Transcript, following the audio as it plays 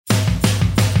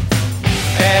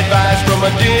Advice from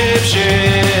a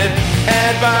dipshit.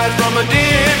 Advice from a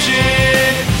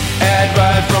dipshit.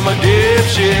 Advice from a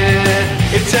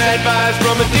dipshit. It's advice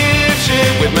from a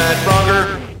dipshit with Matt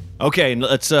Bronger. Okay,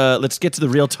 let's get to the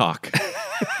real talk.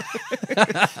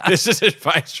 This is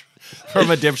advice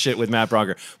from a dipshit with Matt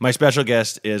Bronger. My special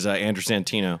guest is Andrew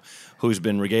Santino, who's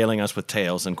been regaling us with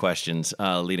tales and questions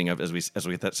leading up as we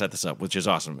set this up, which is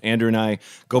awesome. Andrew and I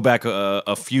go back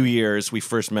a few years. We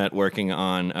first met working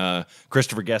on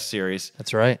Christopher Guest series.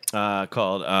 That's right.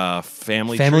 Called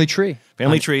Family Tree.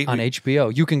 Family Tree on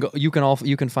HBO.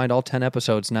 You can find all 10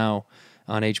 episodes now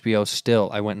on HBO still.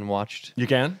 I went and watched. You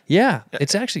can? Yeah.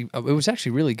 It was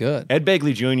actually really good. Ed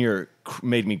Begley Jr.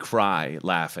 Made me cry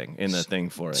laughing in the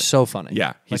thing for it. So funny.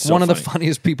 Yeah. Like so one of the funny.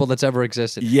 funniest people that's ever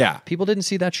existed. Yeah. People didn't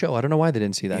see that show. I don't know why they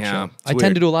didn't see that Yeah, show. it's I weird.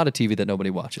 tend to do a lot of TV that nobody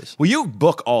watches. Well, you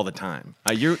book all the time.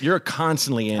 You're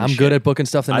constantly in I'm shit. good at booking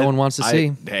stuff that no one wants to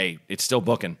see. Hey, it's still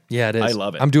booking. Yeah, it is. I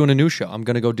love it. I'm doing a new show. I'm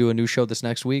going to go do a new show this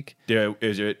next week.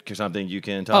 Is it something you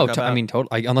can talk about? I mean,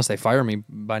 totally. Unless they fire me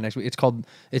by next week.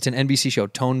 It's an NBC show.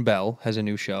 Tone Bell has a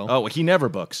new show. Oh, he never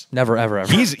books. Never, ever,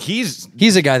 ever.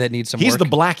 He's a guy that needs some work. He's the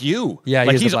black you. Yeah, like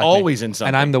he is he's the black always me. in something.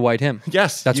 And I'm the white him.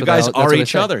 Yes, that's you what guys that's are what they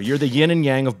each say. other. You're the yin and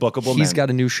yang of bookable men. He's got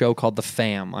a new show called The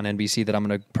Fam on NBC that I'm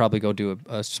going to probably go do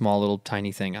a small little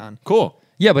tiny thing on. Cool.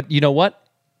 Yeah, but you know what?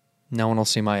 No one will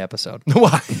see my episode.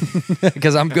 Why?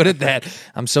 Because I'm good at that.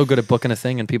 I'm so good at booking a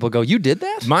thing and people go, you did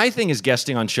that? My thing is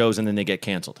guesting on shows and then they get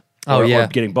canceled. Oh, yeah. Or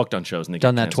getting booked on shows and they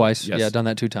Done get that canceled. twice. Yes. Yeah, done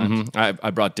that 2 times. I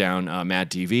brought down Mad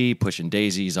TV, Pushing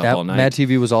Daisies, Up All Night. Mad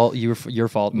TV was all your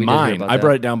fault. We did hear Mine. about I that.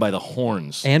 brought it down by the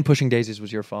horns. And Pushing Daisies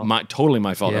was your fault. Totally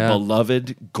my fault. Yeah. A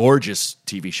beloved, gorgeous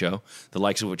TV show, the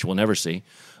likes of which we'll never see.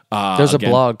 There's a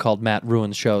blog called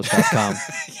MattRuinsShows.com.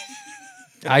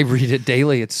 I read it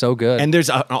daily. It's so good. And there's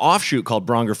an offshoot called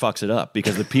Bronger Fucks It Up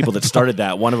because the people that started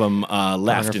that, one of them left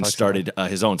Bronger and Fucks It started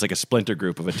his own. It's like a splinter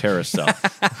group of a terrorist cell.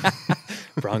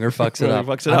 Bronger fucks it Bronger up.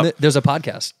 fucks it up. There's a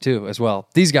podcast too, as well.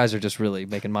 These guys are just really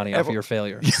making money off of your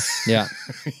failure. Yeah.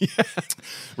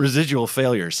 Residual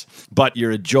failures, but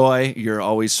you're a joy. You're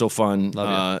always so fun.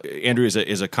 Love Andrew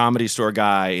is a comedy store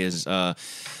guy. Is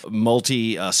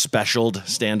multi-specialed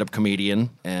stand-up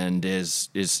comedian and is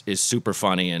super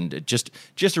funny and just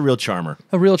a real charmer.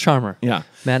 A real charmer. Yeah.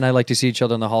 Matt and I like to see each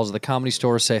other in the halls of the Comedy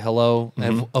Store, say hello,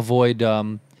 and avoid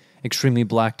extremely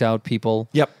blacked out people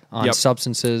on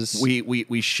substances.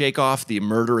 We shake off the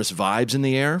murderous vibes in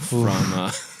the air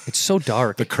from It's so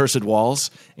dark. the cursed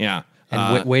walls. Yeah.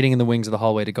 And waiting in the wings of the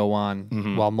hallway to go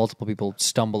on while multiple people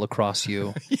stumble across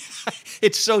you.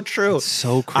 It's so true. It's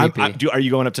so creepy. Are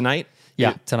you going up tonight?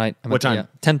 Yeah, tonight. What time?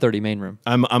 10:30 main room.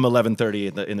 I'm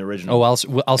 11:30 in the original.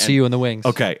 Oh, I'll see you in the wings.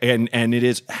 Okay, and it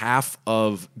is half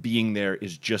of being there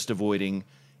is just avoiding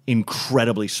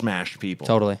incredibly smashed people.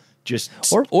 Totally. Just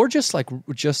Or just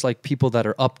like people that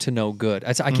are up to no good.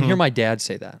 I can hear my dad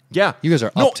say that. yeah, You guys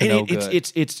are up to and no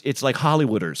it's, good. It's like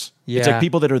Hollywooders. It's Yeah. like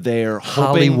people that are there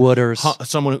hoping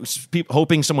Hollywooders.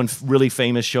 hoping someone really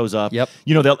famous shows up. Yep.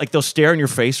 You know, they'll stare in your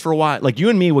face for a while. Like you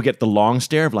and me will get the long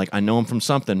stare of like, I know him from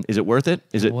something. Is it worth it?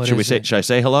 Is it? What Should we is say? it? Should I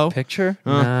say hello? Picture?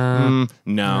 No.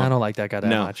 I don't like that guy that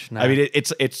No. much. I mean,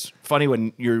 it's funny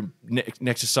when you're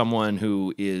next to someone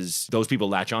who is those people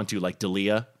latch onto like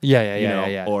D'Elia. Yeah. You know,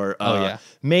 Yeah. Or yeah.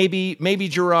 maybe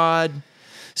Gerard.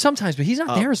 Sometimes, but he's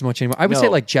not there as much anymore. I would say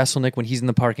no. like Jesselnick when he's in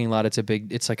the parking lot.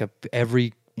 It's like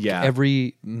every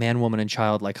man, woman, and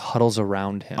child like huddles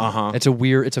around him. It's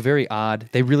a very odd.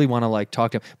 They really want to like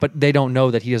talk to him, but they don't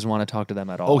know that he doesn't want to talk to them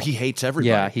at all. Oh, he hates everybody.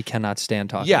 Yeah, he cannot stand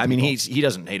talking. Yeah, to I mean, people. he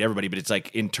doesn't hate everybody, but it's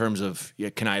like in terms of,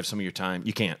 can I have some of your time?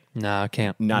 You can't. No, I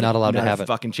can't. Not allowed to a have it.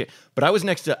 Fucking shit. But I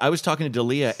was talking to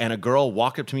D'Elia, and a girl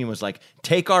walked up to me and was like,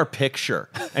 "Take our picture,"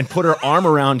 and put her arm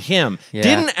around him. Yeah.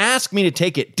 Didn't ask me to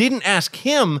take it. Didn't ask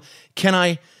him,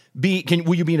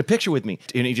 will you be in a picture with me?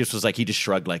 And he just was like, he just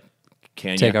shrugged like,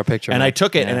 can Take you? our picture, And man. I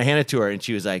took it Yeah. and I handed it to her, and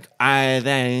she was like,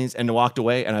 thanks, and walked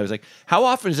away. And I was like, how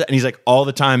often is that? And he's like, all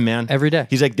the time, man. Every day.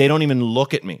 He's like, they don't even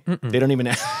look at me. They don't even.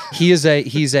 He's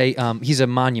a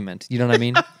monument. You know what I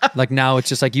mean? Like now it's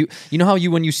just like you know how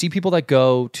when you see people that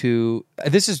go to,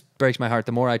 breaks my heart.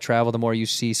 The more I travel, the more you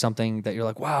see something that you're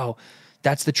like, wow,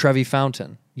 that's the Trevi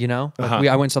Fountain. You know, like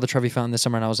I went and saw the Trevi Fountain this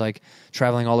summer, and I was like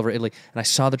traveling all over Italy, and I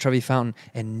saw the Trevi Fountain,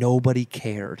 and nobody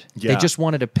cared. Yeah. They just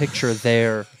wanted a picture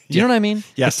there. Do you know what I mean?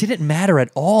 Yes. It didn't matter at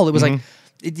all. It was like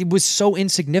it was so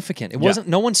insignificant. It wasn't.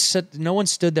 No one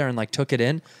stood there and like took it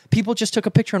in. People just took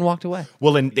a picture and walked away.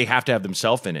 Well, and they have to have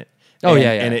themselves in it. Oh, And-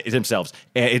 yeah. and it themselves.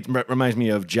 And it reminds me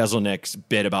of Jeselnik's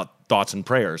bit about thoughts and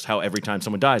prayers. How every time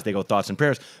someone dies, they go thoughts and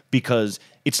prayers, because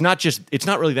it's not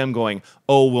really them going,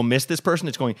 oh, we'll miss this person.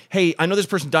 It's going, hey, I know this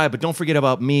person died, but don't forget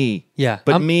about me. Yeah.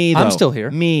 But I'm I'm still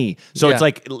here. Me. So Yeah. it's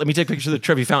like, let me take a picture of the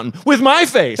Trevi Fountain with my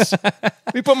face.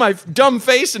 We put my dumb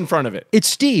face in front of it. It's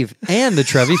Steve and the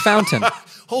Trevi Fountain.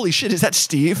 Holy shit, is that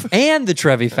Steve? And the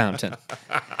Trevi Fountain.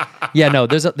 Yeah, no,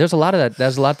 there's a lot of that.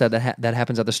 There's a lot that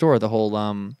happens at the store. The whole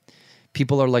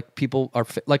people are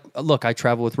like, look, I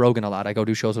travel with Rogan a lot. I go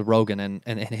do shows with Rogan,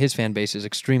 and his fan base is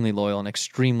extremely loyal and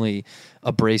extremely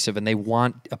abrasive, and they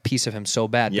want a piece of him so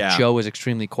bad. Yeah. But Joe is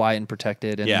extremely quiet and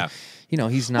protected, and Yeah.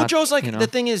 he's not. Well, Joe's like, you know. the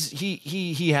thing is,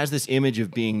 he has this image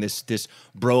of being this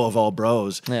bro of all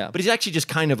bros. Yeah. But he's actually just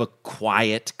kind of a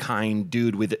quiet, kind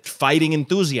dude with fighting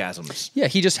enthusiasms. Yeah,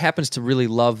 he just happens to really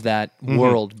love that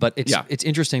world. But it's Yeah. it's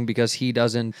interesting because he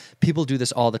doesn't. People do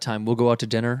this all the time. We'll go out to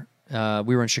dinner.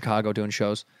 We were in Chicago doing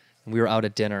shows, and we were out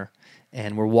at dinner,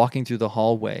 and we're walking through the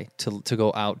hallway to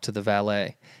go out to the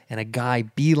valet, and a guy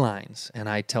beelines, and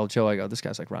I tell Joe, I go, this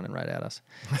guy's like running right at us,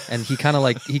 and he kind of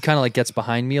like gets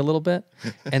behind me a little bit,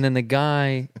 and then the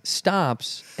guy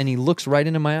stops and he looks right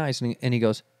into my eyes, and he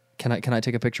goes, can I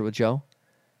take a picture with Joe?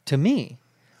 To me.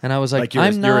 And I was like, Like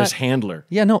I'm not you're his handler.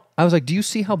 Yeah, no. I was like, do you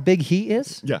see how big he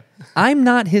is? Yeah. I'm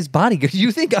not his bodyguard.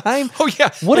 You think I'm? Oh, yeah.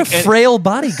 What Like, a and- frail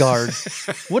bodyguard.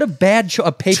 What a bad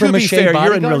a paper To be mache fair, bodyguard.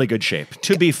 you're in really good shape.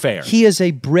 To be fair. He is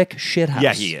a brick shithouse.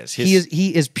 Yeah, he is.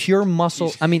 He is pure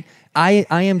muscle. I mean, I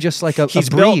am just like a He's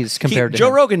breeze compared to Joe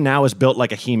him. Rogan now is built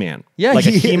like a He-Man. Yeah, like a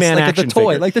he is, He-Man like the action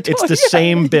toy, figure. like the toy. It's the Yeah.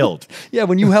 same build. Yeah,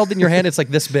 when you held it in your hand, it's like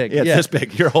this big. Yeah, it's this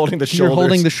big. You're holding the You're shoulders.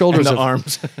 holding the shoulders and the of-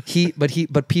 arms.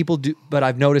 But people do. But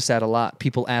I've noticed that a lot.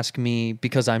 People ask me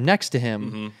because I'm next to him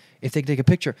Mm-hmm. if they can take a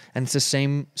picture, and it's the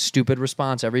same stupid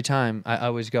response every time. I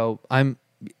always go,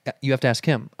 You have to ask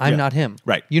him. I'm Yeah. not him.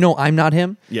 Right. You know, I'm not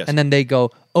him. Yes. And then they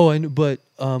go, oh, and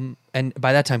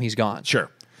by that time he's gone. Sure.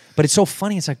 But it's so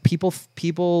funny. It's like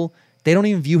people, they don't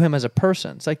even view him as a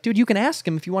person. It's like, dude, you can ask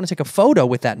him if you want to take a photo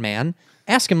with that man.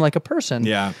 Ask him like a person.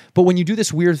 Yeah. But when you do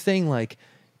this weird thing, like,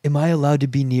 am I allowed to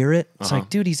be near it? It's Uh-huh. like,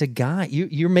 dude, he's a guy.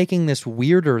 You're making this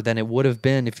weirder than it would have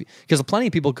been because plenty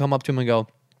of people come up to him and go,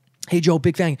 hey, Joe,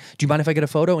 big fan. Do you mind if I get a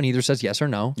photo? And he either says yes or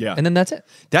no. Yeah. And then that's it.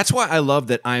 That's why I love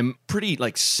that I'm pretty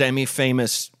like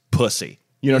semi-famous pussy.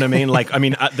 You know what I mean? Like, I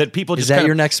mean, that people just Is that kind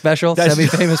your of, next special? That's-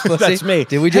 Semi-famous pussy? That's me.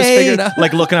 Did we just Hey, figure it out?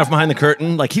 Like looking off behind the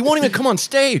curtain. Like, he won't even come on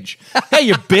stage. Hey,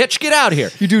 you bitch, get out of here.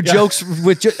 You do jokes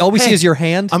with all we see Hey, is your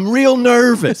hand. I'm real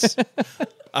nervous.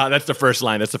 That's the first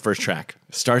line. That's the first track.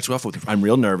 Starts off with "I'm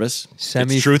real nervous."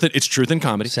 It's truth in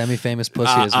comedy. Semi-famous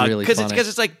pussy is really funny. Because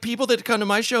it's like people that come to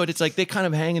my show. It's like they kind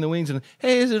of hang in the wings and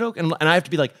hey, is it okay? And I have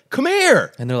to be like, come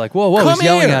here. And they're like, whoa, Come he's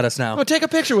yelling here. at us now. Oh, take a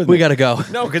picture with me. We got to go.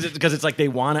 No, because it's like they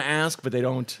want to ask, but they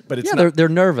don't. But it's Yeah, not. they're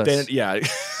nervous. Yeah.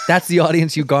 That's the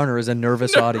audience you garner is a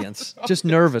nervous audience. Just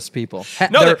nervous people.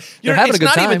 No, they're having it's a good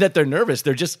not time. even that they're nervous.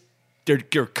 They're just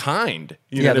you're kind.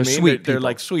 You Yeah, know what they're I mean? sweet They're people.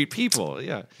 like sweet people.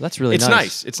 Yeah, That's really it's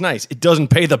nice. It's nice. It doesn't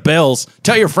pay the bills.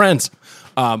 Tell your friends.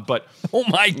 But Oh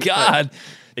my God.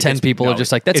 it 10 gets- people no, are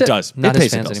just like, that's it. It does. Not it his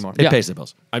pays the fans bills. anymore. It Yeah. pays the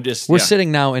bills. I'm just. We're yeah.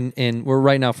 sitting now we're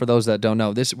right now, for those that don't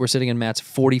know, we're sitting in Matt's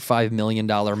 $45 million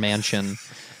mansion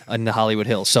in the Hollywood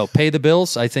Hills. So pay the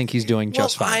bills. I think he's doing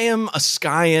just I fine. am a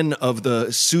Skyan of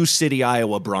the Sioux City,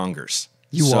 Iowa Brongers.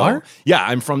 You are? Yeah,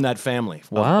 I'm from that family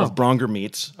Wow. of Bronger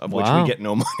meats, of which Wow. we get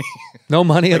no money. No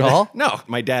money at all? No,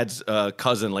 my dad's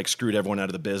cousin like screwed everyone out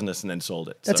of the business and then sold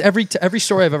it. That's so. every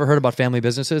story I've ever heard about family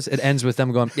businesses. It ends with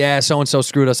them going, yeah, so-and-so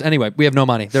screwed us. Anyway, we have no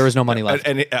money. There is no money left.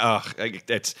 And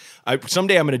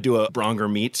someday I'm going to do a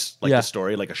Bronger Meats, like Yeah. the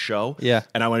story, like a show. Yeah.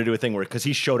 And I want to do a thing where, because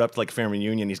he showed up to like family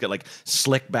reunion, he's got like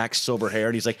slick back silver hair,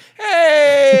 and he's like,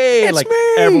 hey, It's like me!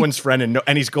 everyone's friend,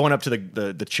 and he's going up to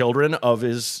the children of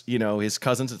his, his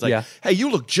cousins. It's like, Yeah. hey, you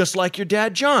look just like your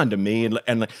dad, John, to me.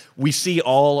 And like, we see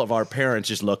all of our parents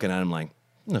just looking at him like,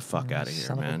 get the fuck out of here,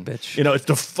 son of a man. bitch. It's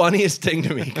the funniest thing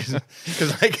to me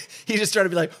because like he just started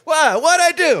to be like, what? What'd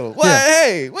I do? What? Yeah.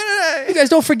 Hey, what did I? You guys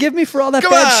don't forgive me for all that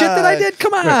Come bad shit that I on. did?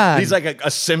 Come on. He's like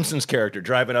a Simpsons character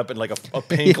driving up in like a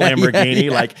pink Yeah, Lamborghini.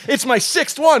 yeah. Like, it's my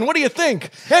sixth one. What do you think?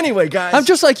 Anyway, guys, I'm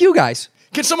just like you guys.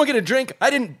 can someone get a drink? I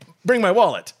didn't bring my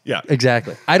wallet. Yeah.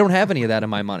 Exactly. I don't have any of that in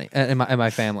my money, in my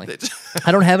family.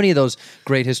 I don't have any of those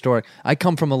great historic. I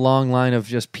come from a long line of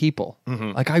just people.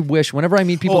 Like I wish whenever I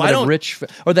meet people Mm-hmm. Oh, I that are don't- rich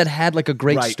or that had like a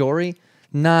great Right. story,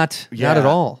 not at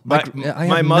all. My, I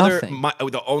my have mother, nothing.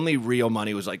 the only real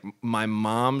money was like my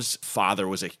mom's father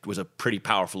was a pretty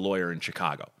powerful lawyer in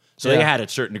Chicago. So they Yeah. had a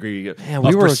certain degree of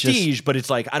we were just- prestige, but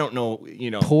it's like, I don't know,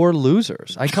 Poor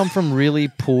losers. I come from really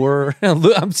poor.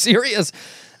 I'm serious.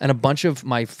 And a bunch of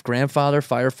my grandfather,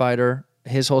 firefighter,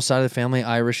 his whole side of the family,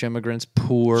 Irish immigrants,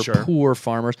 poor Sure.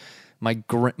 farmers.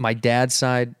 My dad's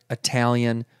side,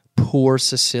 Italian, poor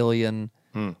Sicilian,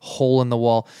 hole in the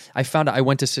wall. I found out I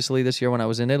went to Sicily this year when I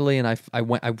was in Italy, and I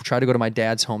tried to go to my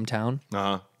dad's hometown.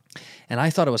 Uh-huh. And I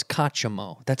thought it was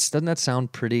Cacciamo. Doesn't that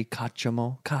sound pretty?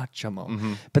 Cacciamo.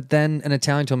 But then an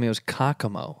Italian told me it was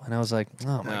Cacamo, and I was like,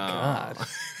 oh my god,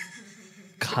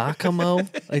 Cacamo.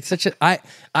 It's such a. I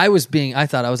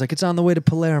thought I was like, it's on the way to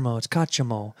Palermo. It's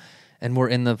Cacciamo, and we're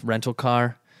in the rental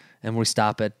car, and we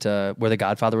stop at where The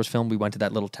Godfather was filmed. We went to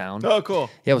that little town. Oh, cool.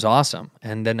 Yeah, it was awesome.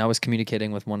 And then I was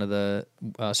communicating with one of the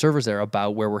servers there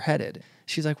about where we're headed.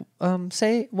 She's like,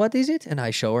 say, what is it? And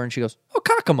I show her, and she goes, oh,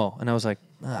 Cacamo. And I was like,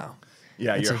 oh.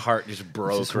 Yeah, your heart just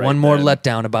broke. Just right one more then.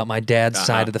 letdown about my dad's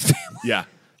side of the family. Yeah,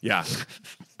 yeah.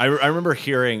 I remember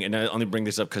hearing, and I only bring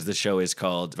this up because the show is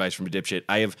called Advice from a Dipshit.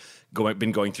 I have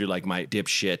been going through like my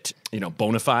dipshit,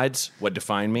 bona fides, what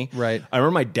define me. Right. I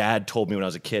remember my dad told me when I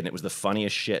was a kid, and it was the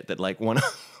funniest shit that like one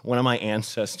of my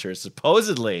ancestors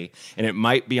supposedly, and it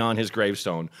might be on his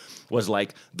gravestone, was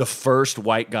like the first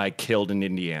white guy killed in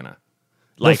Indiana.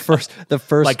 Like the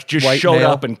first like just white showed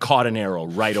male. up and caught an arrow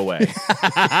right away.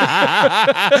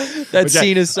 That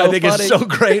scene is so I think funny. it's so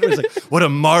great. It was like, what a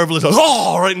marvelous,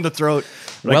 right in the throat.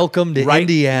 Like, Welcome to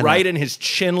Indiana. Right in his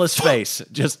chinless face.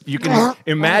 Just, you can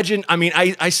imagine. I mean,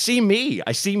 I see me.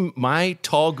 I see my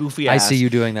tall, goofy I ass. see you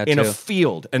doing that in too. a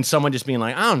field, and someone just being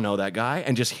like, I don't know that guy,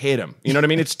 and just hit him. You know what I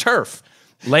mean? It's turf.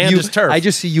 Land is turf. I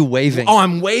just see you waving. Oh,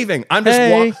 I'm waving. I'm just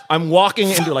Hey. I'm walking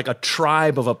into like a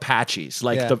tribe of Apaches,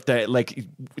 like Yeah.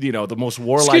 the most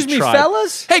warlike Excuse me, tribe.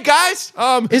 fellas? Hey guys,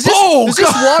 Is this, oh, is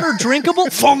this God. water drinkable?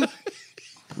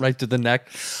 Right to the neck.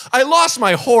 I lost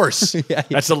my horse. Yeah.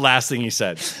 That's the last thing he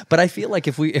said. But I feel like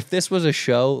if this was a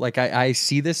show, like I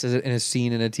see this as in a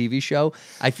scene in a TV show,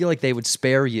 I feel like they would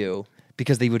spare you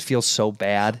because they would feel so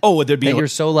bad. Oh, there'd be that you're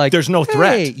so like, there's no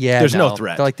threat. hey, yeah, There's no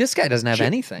threat. They're like, this guy doesn't have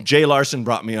anything. Jay Larson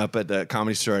brought me up at the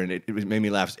Comedy Store, and it made me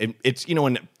laugh. It's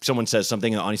when someone says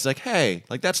something on, he's like, "Hey,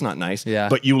 like that's not nice." Yeah.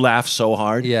 But you laugh so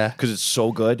hard, Yeah. because it's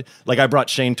so good. Like I brought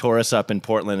Shane Torres up in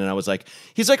Portland, and I was like,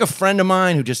 he's like a friend of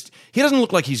mine who he doesn't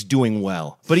look like he's doing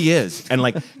well, but he is. And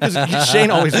like, 'cause Shane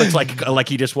always looks like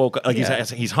he just woke up, like Yeah.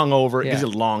 he's hungover. Yeah. He's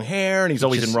got long hair, and he's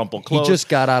always in rumpled clothes. He just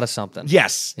got out of something.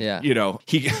 Yes. Yeah.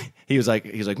 He was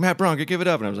like Matt Bronker, give it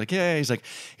up, and I was like, yeah. He's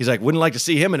like, wouldn't like to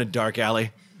see him in a dark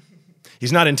alley.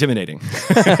 He's not intimidating.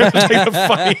 It's like the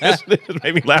funniest. It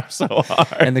made me laugh so hard.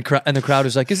 And the crowd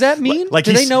is like, is that mean? Like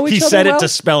Do they know each he other said well? it to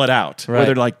spell it out. Where Right.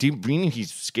 they're like, do you mean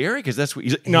he's scary? Because that's what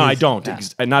he's like, no, I don't. Yeah.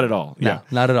 Not at all. No, Yeah.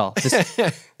 not at all.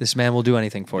 This man will do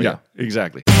anything for Yeah, you.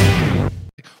 exactly.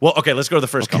 Well, okay, let's go to the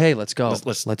first Okay, call. let's go.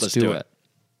 Let's do it.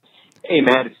 Hey,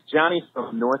 man, it's Johnny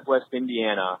from Northwest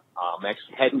Indiana. I'm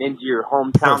actually heading into your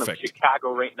hometown Perfect. of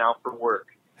Chicago right now for work.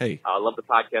 Hey. I love the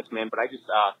podcast, man, but I just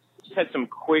had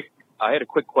I had a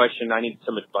quick question. I needed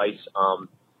some advice.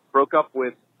 Broke up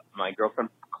with my girlfriend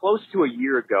close to a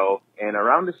year ago, and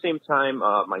around the same time,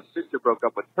 my sister broke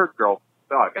up with her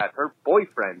her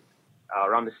boyfriend.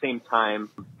 Around the same time,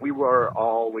 we were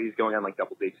always going on like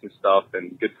double dates and stuff,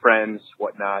 and good friends,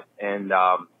 whatnot, and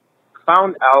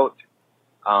found out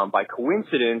by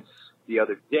coincidence the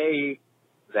other day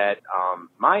that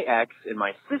my ex and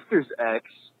my sister's ex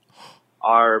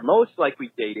are most likely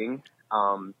dating.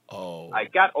 I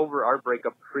got over our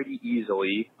breakup pretty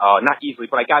easily. Not easily,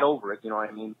 but I got over it, you know what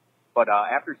I mean? But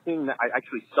after seeing that, I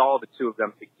actually saw the two of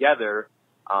them together,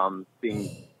 being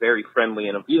very friendly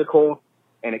in a vehicle,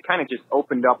 and it kind of just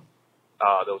opened up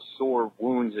those sore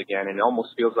wounds again, and it almost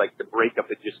feels like the breakup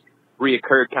that just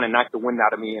reoccurred kind of knocked the wind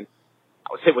out of me, and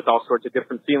I was hit with all sorts of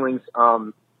different feelings.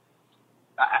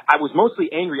 I was mostly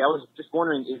angry. I was just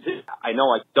wondering, I know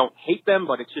I don't hate them,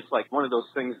 but it's just like one of those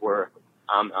things where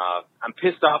I'm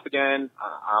pissed off again.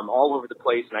 I'm all over the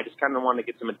place, and I just kind of wanted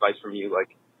to get some advice from you. Like,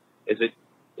 is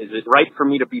it right for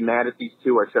me to be mad at these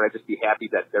two, or should I just be happy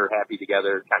that they're happy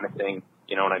together, kind of thing?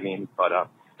 You know what I mean? But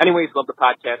anyways, love the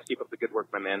podcast. Keep up the good work,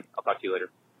 my man. I'll talk to you later.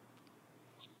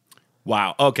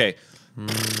 Wow. Okay.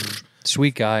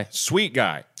 Sweet guy. Sweet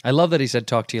guy. I love that he said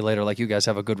talk to you later, like you guys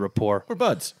have a good rapport. We're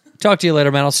buds. Talk to you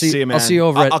later, man. See you, man. I'll see you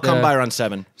over at I'll come by around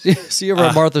 7, see you over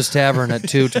at Martha's Tavern at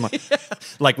 2 tomorrow.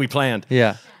 like we planned.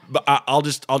 Yeah. But I'll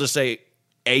just say,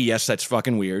 A, yes, that's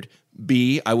fucking weird.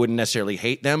 B, I wouldn't necessarily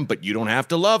hate them, but you don't have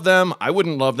to love them. I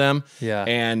wouldn't love them. Yeah.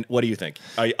 And what do you think?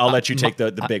 I'll let you take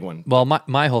the big one. Well,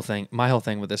 my whole thing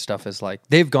with this stuff is like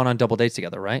they've gone on double dates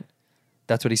together, right?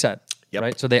 That's what he said. Yep.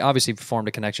 Right. So they obviously formed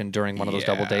a connection during one of those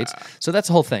double Yeah. dates. So that's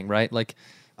the whole thing, right? Like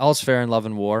all's fair in love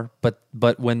and war, but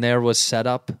when there was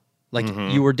setup, like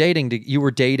you were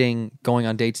dating, going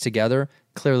on dates together.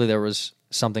 Clearly, there was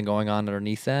something going on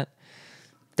underneath that.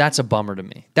 That's a bummer to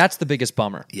me. That's the biggest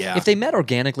bummer. Yeah. If they met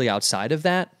organically outside of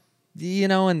that,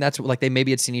 and that's like they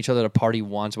maybe had seen each other at a party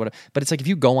once, whatever. But it's like if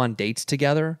you go on dates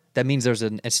together, that means there's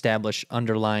an established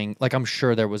underlying. Like I'm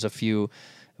sure there was a few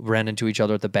ran into each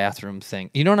other at the bathroom thing.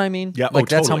 You know what I mean? Yeah. Like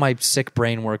that's how totally. my sick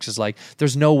brain works. Is like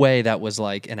there's no way that was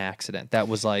like an accident. That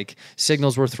was like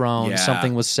signals were thrown, Yeah.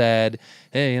 something was said.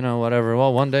 Hey, whatever.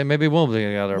 Well, one day maybe we'll be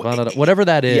together. Whatever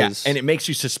that is. Yeah, and it makes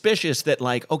you suspicious that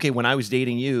like, okay, when I was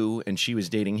dating you and she was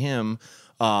dating him,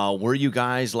 were you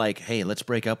guys like, hey, let's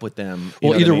break up with them? You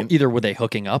Well, know what I mean? either were they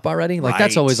hooking up already? Like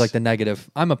that's always Right. like the negative.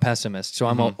 I'm a pessimist, so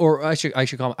or I should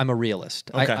call. I'm a realist.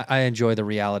 Okay. I enjoy the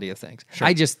reality of things.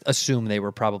 I just assume they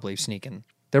were probably sneaking.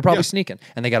 They're probably sneaking,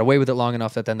 and they got away with it long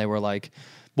enough that then they were like,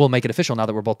 "We'll make it official now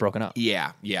that we're both broken up."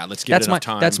 Yeah, let's give it enough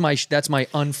time. That's my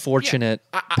unfortunate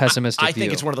pessimistic I think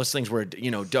view. it's one of those things where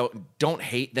don't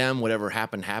hate them. Whatever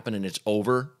happened, and it's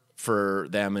over for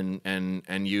them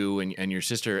and you and your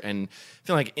sister. And I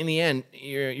feel like in the end,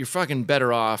 you're fucking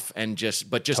better off and just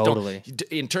Totally. don't.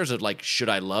 In terms of like, should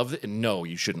I love it? No,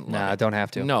 you shouldn't love Nah, it. don't have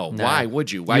to. No, Nah. why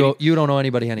would you? Why? You don't know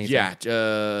anybody anything. Yeah,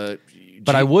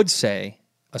 But I would say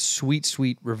a sweet,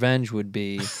 sweet revenge would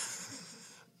be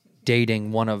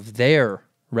dating one of their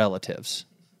relatives,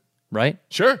 right?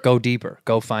 Sure. Go deeper.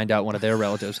 Go find out one of their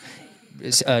relatives.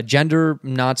 Gender,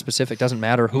 not specific. Doesn't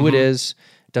matter who it is.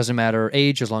 Doesn't matter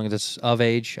age, as long as it's of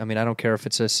age. I mean, I don't care if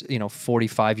it's a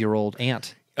 45-year-old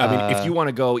aunt. I mean, if you want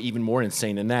to go even more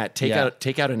insane than that, take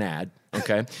out an ad,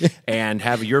 okay, and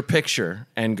have your picture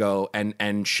and go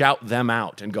and shout them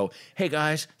out and go, hey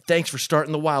guys, thanks for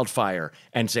starting the wildfire,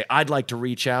 and say, I'd like to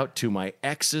reach out to my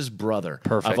ex's brother.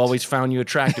 Perfect. I've always found you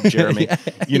attractive, Jeremy.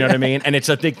 You know what I mean? And it's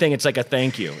a big thing. It's like a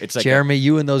thank you. It's like Jeremy,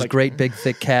 you and those great big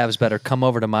thick calves better come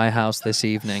over to my house this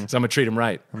evening. so I'm gonna treat him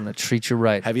right. I'm gonna treat you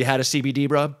right. Have you had a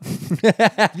CBD rub?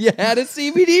 Have you had a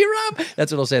CBD rub?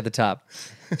 That's what I'll say at the top.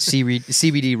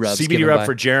 CBD rubs. CBD given rub by-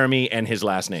 for Jeremy and his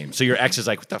last name. So your ex is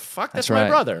like, what the fuck? That's my right.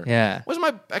 brother. Yeah. What's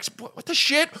my ex? What the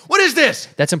shit? What is this?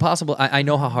 That's impossible. I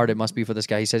know how hard it must be for this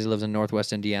guy. He says he lives in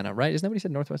Northwest Indiana, right? Isn't that what he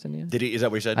said? Northwest Indiana? Did he? Is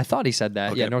that what he said? I thought he said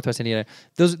that. Okay. Yeah, Northwest Indiana.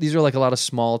 These are like a lot of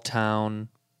small town.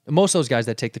 Most of those guys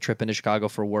that take the trip into Chicago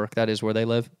for work, that is where they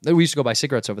live. We used to go buy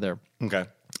cigarettes over there. Okay.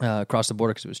 Across the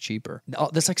border because it was cheaper.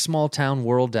 That's like small town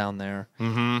world down there.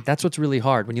 Mm-hmm. That's what's really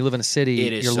hard. When you live in a city,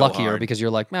 It is you're so luckier hard. because you're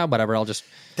like, whatever. I'll just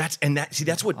That's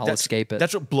what I'll escape it.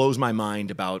 That's what blows my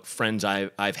mind about friends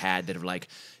I've had that are like,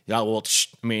 yeah, well,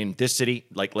 I mean, this city,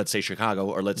 like let's say Chicago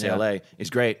or let's say Yeah. LA, is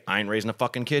great. I ain't raising a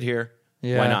fucking kid here.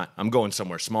 Yeah. Why not? I'm going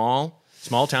somewhere small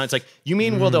town. It's like, you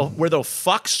mean where they'll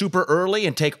fuck super early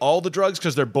and take all the drugs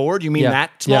because they're bored? You mean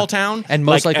that small town? And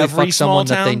most like likely every fuck small someone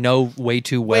that they town? know way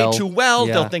too well. Way too well.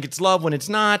 Yeah. They'll think it's love when it's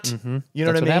not. You know That's what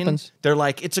I what mean? happens. They're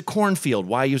like, it's a cornfield.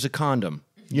 Why use a condom?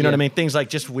 You know Yeah. what I mean? Things like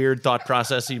just weird thought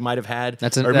process you might have had.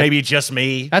 That- Maybe just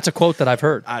me. That's a quote that I've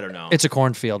heard. I don't know. It's a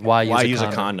cornfield. Why Use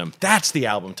a condom? That's the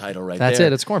album title right That's there.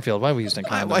 it. It's cornfield. Why are we using a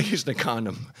condom? Why use a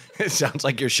condom? It sounds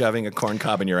like you're shoving a corn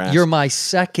cob in your ass. You're my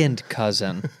second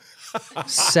cousin.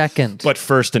 Second. but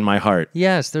first in my heart.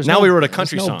 Yes, there's Now no, we wrote a there's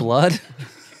country no song. blood.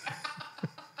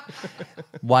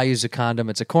 Why use a condom?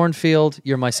 It's a cornfield.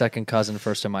 You're my second cousin,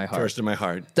 first in my heart. First in my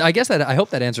heart. I guess I hope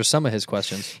that answers some of his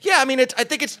questions. Yeah, I mean, I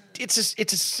think it's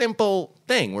a simple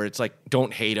thing where it's like,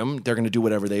 don't hate them. They're going to do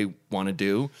whatever they want to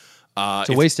do. It's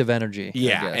a waste of energy. I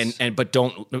Yeah, guess. but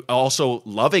don't also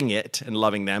loving it and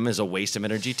loving them is a waste of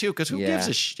energy too. Because who Yeah. gives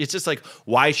a It's just like,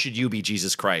 why should you be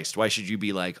Jesus Christ? Why should you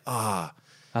be like,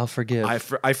 I'll forgive.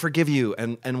 I forgive you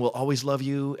and will always love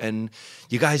you. And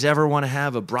you guys ever want to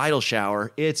have a bridal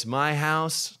shower? It's my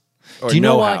house. Or Do you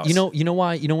know no why? house. You know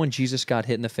why? You know when Jesus got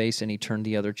hit in the face and he turned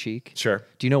the other cheek? Sure.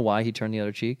 Do you know why he turned the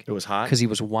other cheek? It was hot? Because he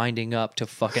was winding up to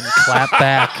fucking clap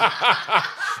back.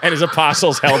 And his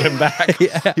apostles held him back.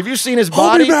 Have you seen his Hold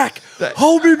body? me back! That-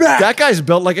 Hold me back! That guy's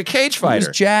built like a cage fighter.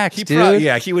 jacked, he dude.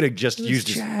 he would have just used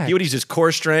jacked. he would use his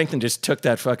core strength and just took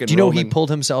that fucking. Do you know he Roman- pulled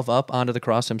himself up onto the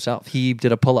cross himself? He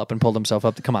did a pull up and pulled himself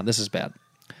up. Come on, this is bad.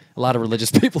 A lot of religious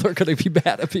people are going to be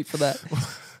bad at me for that.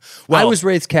 Well, I was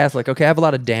raised Catholic. Okay, I have a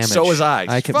lot of damage. So was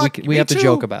I. Fuck, we me have to too.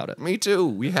 joke about it. Me too.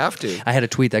 We have to. I had a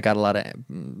tweet that got a lot of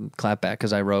clapback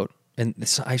because I wrote, and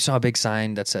I saw a big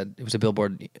sign that said, it was a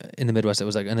billboard in the Midwest that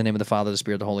was like, in the name of the Father, the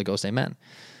Spirit, the Holy Ghost, amen.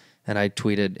 And I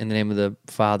tweeted, in the name of the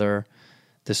Father,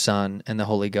 the Son, and the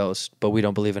Holy Ghost, but we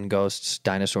don't believe in ghosts,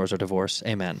 dinosaurs, or divorce,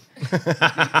 amen.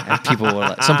 And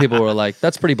some people were like,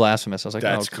 that's pretty blasphemous. I was like,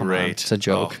 That's oh, come great. on. It's a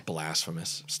joke. Oh,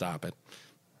 blasphemous. Stop it.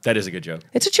 That is a good joke.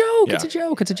 It's a joke. Yeah. It's a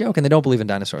joke. It's a joke. And they don't believe in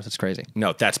dinosaurs. It's crazy.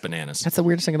 No, that's bananas. That's the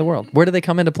weirdest thing in the world. Where do they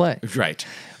come into play? Right.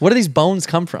 Where do these bones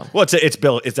come from? Well, it's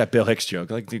that Bill Hicks joke.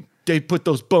 Like they put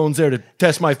those bones there to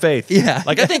test my faith. Yeah.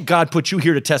 Like I think God put you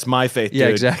here to test my faith. Yeah,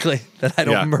 dude. exactly. That I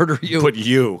don't Yeah. murder you. Put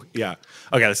you. Yeah.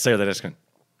 Okay, let's say the next one.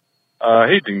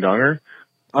 Hey, Ding Donger.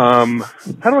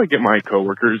 How do I get my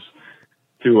coworkers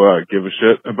to give a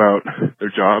shit about their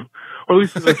job, or at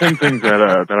least the same things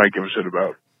that I give a shit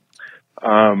about?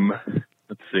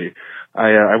 Let's see.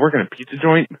 I work in a pizza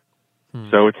joint,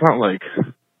 so it's not like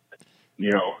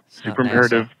super not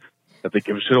imperative that they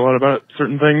give a shit a lot about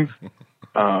certain things.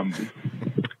 I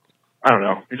don't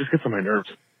know. It just gets on my nerves.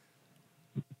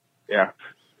 Yeah,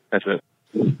 that's it.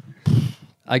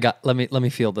 Let me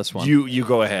feel this one. You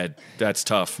go ahead. That's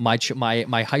tough.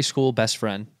 My high school best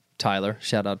friend Tyler,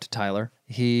 shout out to Tyler.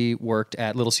 He worked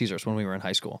at Little Caesars when we were in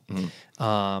high school.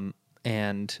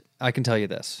 And I can tell you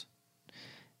this.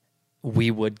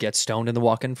 We would get stoned in the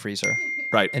walk-in freezer.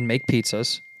 Right. And make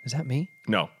pizzas. Is that me?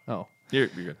 No. Oh. You're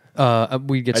good.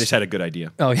 We get I just had a good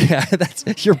idea. Oh yeah,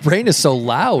 that's your brain is so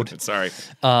loud. Sorry.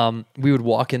 We would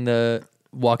walk in the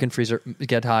walk-in freezer,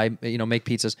 get high, make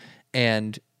pizzas,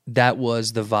 and that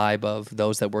was the vibe of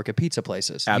those that work at pizza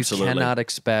places. Absolutely. You cannot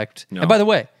expect. No. And by the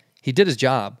way, he did his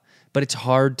job, but it's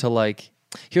hard to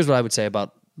here's what I would say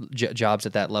about jobs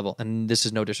at that level, and this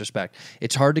is no disrespect.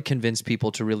 It's hard to convince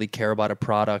people to really care about a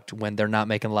product when they're not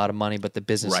making a lot of money, but the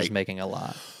business is making a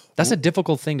lot. That's a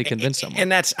difficult thing to convince someone.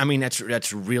 And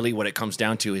that's really what it comes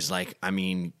down to is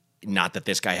not that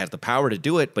this guy has the power to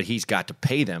do it, but he's got to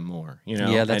pay them more.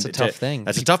 Yeah, that's a tough thing.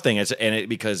 That's a tough thing.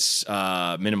 Because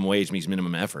minimum wage means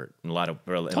minimum effort in a lot of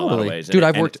ways. Dude,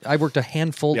 I've worked a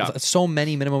handful, so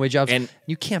many minimum wage jobs, and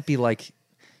you can't be like,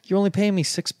 you're only paying me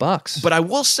 $6. But I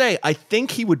will say, I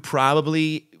think he would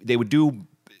probably they would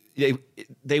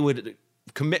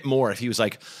commit more if he was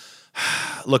like,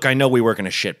 look, I know we work in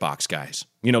a shit box, guys.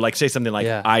 Say something like,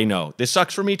 I know. This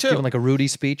sucks for me too. Give him like a Rudy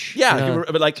speech. Yeah,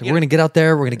 but we're going to get out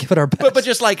there, we're going to give it our best.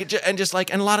 But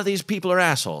and a lot of these people are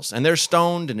assholes and they're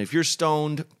stoned, and if you're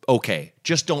stoned, okay,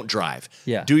 just don't drive.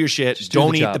 Yeah. Do your shit. Just do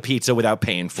Don't the eat job. the pizza without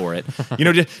paying for it.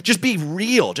 Just be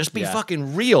real. Just be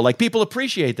fucking real. Like, people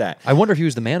appreciate that. I wonder if he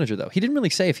was the manager though. He didn't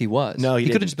really say if he was. No, he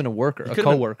could have didn't. just been a worker, a He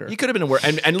co-worker. could have been a worker.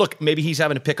 And look, maybe he's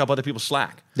having to pick up other people's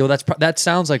slack. No, that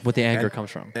sounds like what the anger comes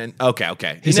from. And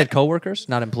okay. He said co-workers,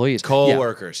 not employees.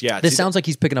 Co-workers, yeah. This sounds like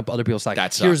he's picking up other people's slack.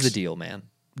 That Here's the sucks. deal, man.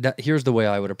 Here's the way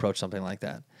I would approach something like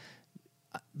that.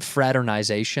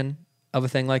 Fraternization of a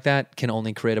thing like that can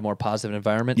only create a more positive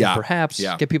environment. Yeah. And perhaps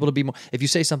Yeah. get people to be more. If you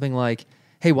say something like,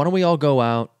 hey, why don't we all go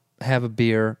out, have a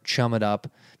beer, chum it up?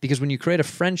 Because when you create a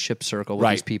friendship circle with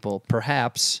these people,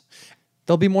 perhaps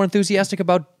they'll be more enthusiastic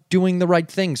about doing the right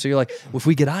thing. So you're like, well, if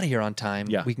we get out of here on time,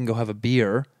 we can go have a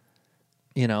beer.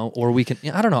 Or we can.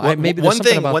 I don't know. Maybe there's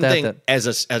something about that. As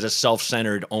a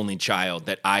self-centered only child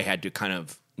that I had to kind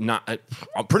of not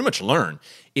pretty much learn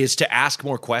is to ask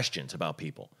more questions about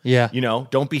people. Yeah.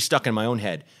 Don't be stuck in my own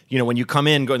head. When you come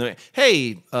in, going,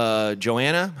 hey,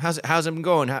 Joanna, how's it been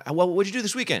going? What'd you do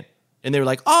this weekend? And they're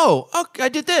like, oh, I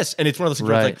did this. And it's one of those things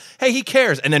like, hey, he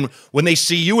cares. And then when they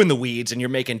see you in the weeds and you're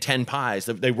making 10 pies,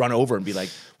 they run over and be like,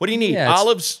 what do you need?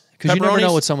 Olives? Because you never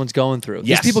know what someone's going through.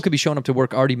 Yes. These people could be showing up to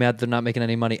work already mad they're not making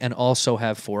any money and also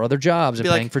have 4 other jobs and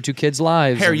paying for 2 kids'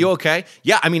 lives. Hey, are you okay?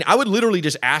 Yeah, I would literally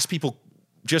just ask people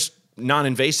just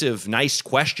non-invasive, nice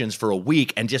questions for a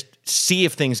week and just see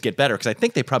if things get better, because I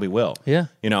think they probably will. Yeah.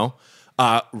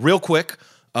 Real quick,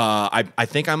 I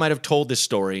think I might have told this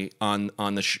story on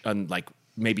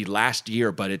maybe last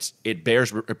year, but it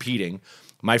bears repeating.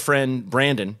 My friend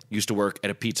Brandon used to work at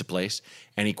a pizza place,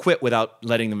 and he quit without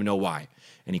letting them know why.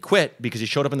 And he quit because he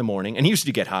showed up in the morning, and he used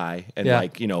to get high and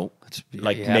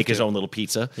make his own little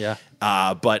pizza. Yeah.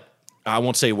 But I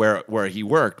won't say where he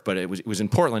worked, but it was in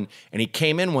Portland. And he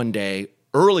came in one day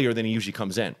earlier than he usually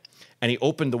comes in, and he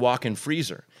opened the walk-in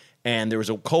freezer, and there was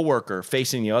a coworker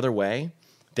facing the other way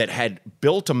that had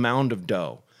built a mound of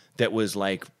dough that was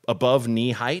like above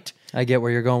knee height. I get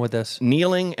where you're going with this.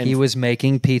 Kneeling, and he was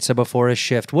making pizza before his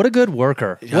shift. What a good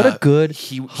worker. What a good,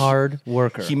 hard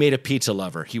worker. He made a pizza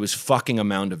lover. He was fucking a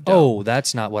mound of dough. Oh,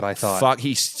 that's not what I thought.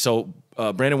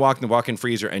 Brandon walked in the walk-in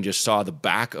freezer and just saw the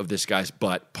back of this guy's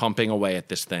butt pumping away at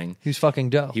this thing. He was fucking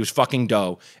dough. He was fucking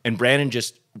dough. And Brandon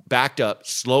just backed up,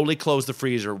 slowly closed the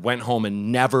freezer, went home,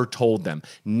 and never told them.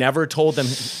 Never told them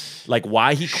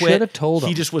why he quit. Should have told them.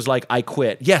 He just was like, I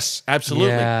quit. Yes, absolutely.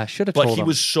 Yeah, should have told them. But he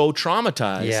was so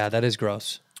traumatized. Yeah, that is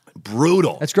gross.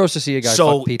 Brutal. That's gross to see a guy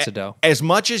fuck pizza dough. As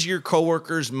much as your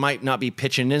coworkers might not be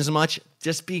pitching in as much,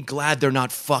 just be glad they're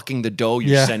not fucking the dough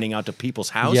you're sending out to people's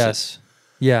houses. Yes.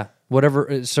 Yeah.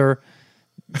 Whatever, sir.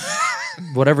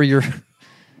 whatever your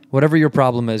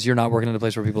problem is, you're not working in a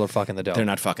place where people are fucking the dough. They're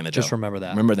not fucking the dough. Just remember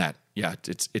that. Remember that. Yeah,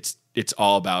 it's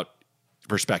all about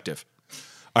perspective.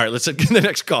 All right, let's get the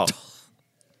next call.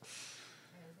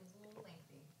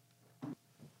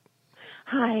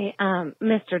 Hi,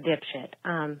 Mr.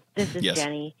 Dipshit. This is Yes.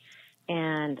 Jenny,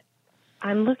 and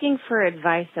I'm looking for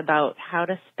advice about how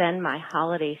to spend my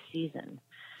holiday season.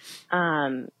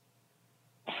 About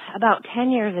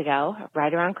 10 years ago,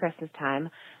 right around Christmas time,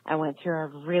 I went through a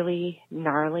really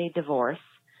gnarly divorce.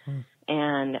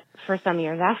 And for some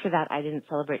years after that, I didn't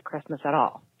celebrate Christmas at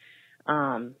all.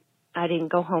 I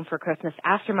didn't go home for Christmas.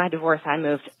 After my divorce, I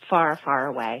moved far, far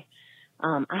away.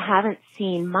 I haven't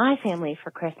seen my family for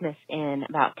Christmas in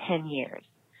about 10 years.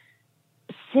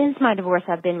 Since my divorce,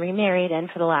 I've been remarried, and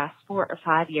for the last 4 or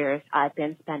 5 years, I've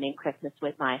been spending Christmas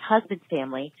with my husband's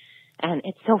family, and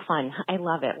it's so fun. I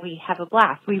love it. We have a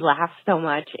blast. We laugh so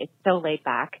much. It's so laid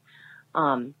back.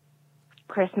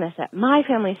 Christmas at my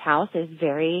family's house is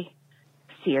very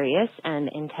serious and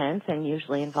intense and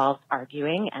usually involves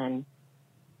arguing and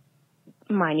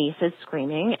my nieces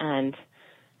screaming and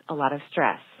a lot of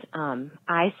stress.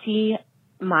 I see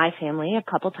my family a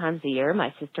couple times a year,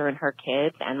 my sister and her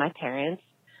kids and my parents.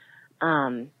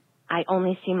 I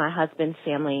only see my husband's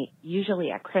family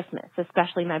usually at Christmas,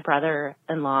 especially my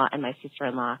brother-in-law and my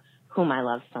sister-in-law, whom I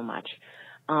love so much.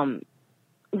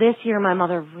 This year, my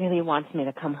mother really wants me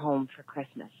to come home for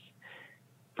Christmas,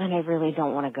 and I really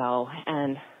don't want to go,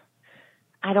 and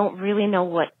I don't really know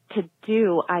what to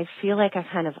do. I feel like I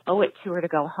kind of owe it to her to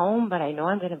go home, but I know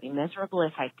I'm going to be miserable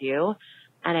if I do,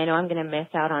 and I know I'm going to miss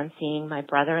out on seeing my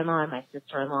brother-in-law and my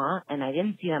sister-in-law, and I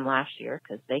didn't see them last year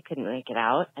because they couldn't make it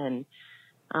out, and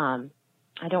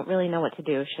I don't really know what to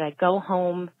do. Should I go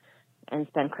home and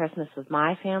spend Christmas with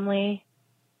my family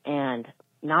and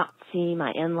not see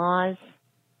my in-laws,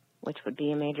 which would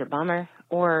be a major bummer,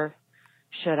 or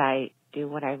should I do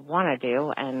what I want to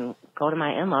do and go to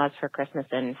my in-laws for Christmas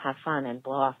and have fun and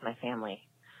blow off my family?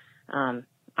 All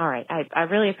right. I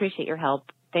really appreciate your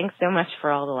help. Thanks so much for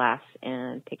all the laughs,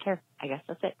 and take care. I guess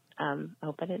that's it. I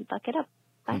hope I didn't fuck it up.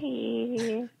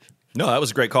 Bye. No, that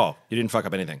was a great call. You didn't fuck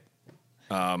up anything.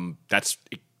 That's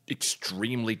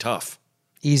extremely tough.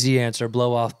 Easy answer.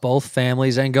 Blow off both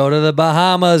families and go to the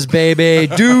Bahamas, baby.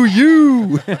 Do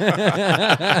you?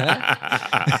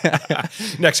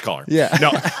 Next caller. Yeah. No.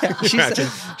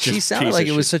 She sounded like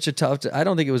it was such a tough. I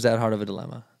don't think it was that hard of a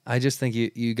dilemma. I just think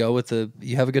you go with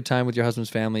you have a good time with your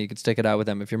husband's family. You can stick it out with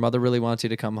them. If your mother really wants you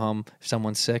to come home, if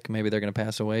someone's sick, maybe they're going to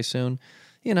pass away soon,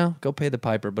 go pay the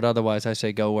piper. But otherwise, I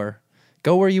say go where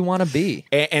you want to be.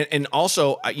 And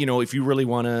also, if you really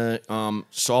want to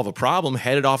solve a problem,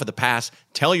 head it off at the pass.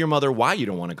 Tell your mother why you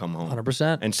don't want to come home.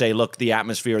 100%. And say, look, the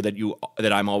atmosphere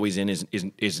that I'm always in is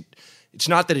it's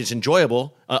not that it's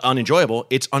unenjoyable.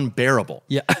 It's unbearable.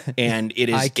 Yeah. And it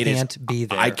is. I can't be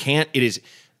there. I can't.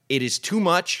 It is too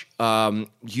much.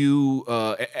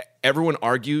 Everyone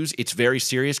argues it's very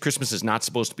serious. Christmas is not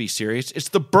supposed to be serious. It's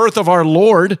the birth of our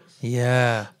Lord.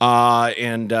 Yeah.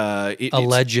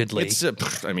 Allegedly.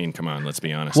 Come on, let's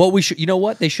be honest. What you know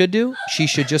what they should do? She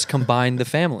should just combine the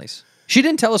families. She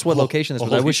didn't tell us what location this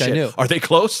was. I wish I knew. Are they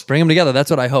close? Bring them together. That's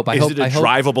what I hope. Is it a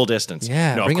drivable distance?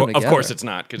 Yeah. No, bring them together. of course it's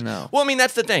not. No. Well,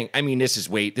 that's the thing. This is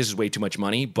way too much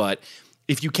money, but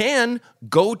if you can,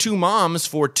 go to mom's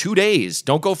for 2 days.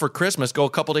 Don't go for Christmas. Go a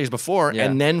couple days before,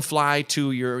 and then fly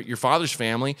to your father's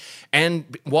family.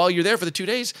 And while you're there for the 2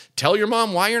 days, tell your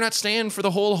mom why you're not staying for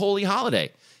the whole holy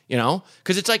holiday.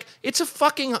 Because it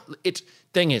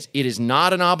is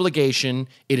not an obligation.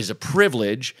 It is a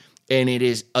privilege, and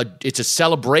it's a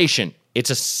celebration. It's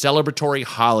a celebratory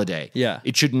holiday. Yeah.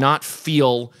 It should not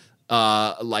feel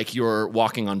like you're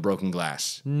walking on broken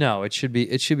glass. No, it should be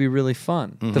really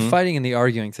fun. Mm-hmm. The fighting and the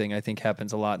arguing thing, I think,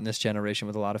 happens a lot in this generation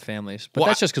with a lot of families. But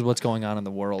that's just because what's going on in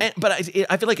the world. But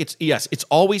I feel like it's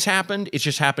always happened. It's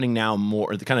just happening now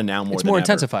more. It's more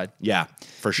intensified. Yeah,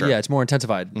 for sure. Yeah, it's more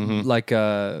intensified. Mm-hmm. Like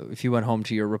if you went home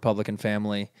to your Republican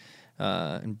family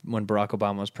when Barack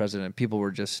Obama was president, people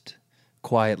were just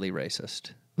quietly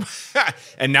racist.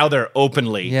 And now they're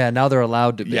openly. Yeah, now they're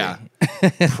allowed to be. Yeah,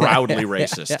 proudly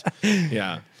racist.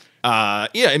 Yeah.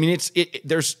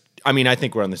 There's. I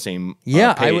think we're on the same.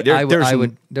 Yeah, page. I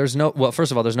would. There's no. Well,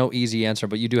 first of all, there's no easy answer,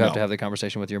 but you do have to have the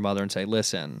conversation with your mother and say,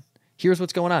 "Listen, here's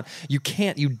what's going on." You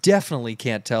definitely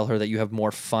can't tell her that you have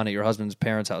more fun at your husband's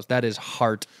parents' house. That is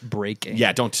heartbreaking.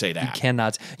 Yeah, don't say that. You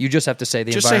cannot. You just have to say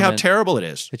the just say environment. how terrible it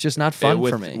is. It's just not fun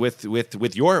for me.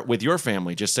 With your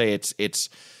family, just say it's.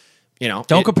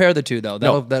 Don't compare the two though.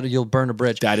 That you'll burn a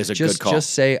bridge. That is a good call.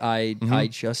 Just say I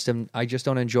just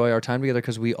don't enjoy our time together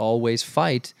because we always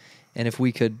fight. And if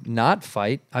we could not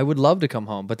fight, I would love to come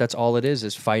home. But that's all it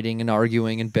is fighting and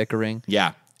arguing and bickering.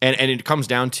 Yeah, and it comes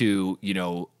down to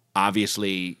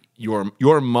obviously your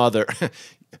mother.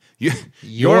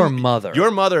 Your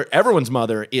mother, everyone's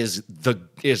mother is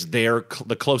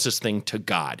the closest thing to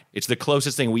God. It's the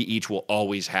closest thing we each will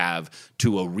always have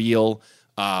to a real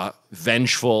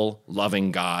vengeful,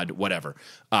 loving God, whatever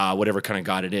kind of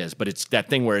God it is. But it's that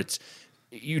thing where it's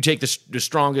you take the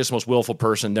strongest, most willful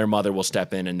person, their mother will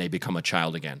step in and they become a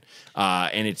child again.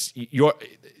 And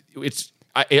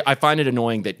I find it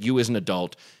annoying that you as an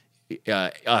adult,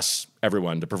 us,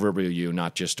 everyone, the proverbial you,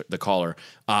 not just the caller,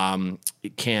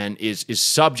 is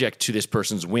subject to this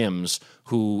person's whims.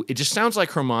 Who it just sounds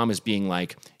like her mom is being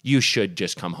like, "You should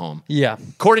just come home." Yeah.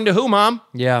 According to who, Mom?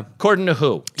 Yeah. According to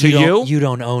who? To you? You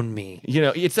don't own me. You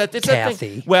know, it's that Kathy.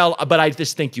 thing. Well, but I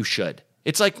just think you should.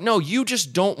 It's like, no, you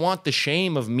just don't want the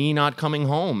shame of me not coming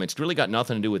home. It's really got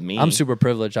nothing to do with me. I'm super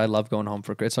privileged. I love going home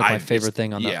for Christmas. It's like my favorite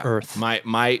thing on the earth.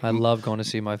 I love going to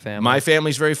see my family. My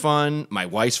family's very fun. My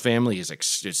wife's family is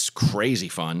it's crazy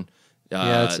fun.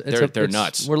 They're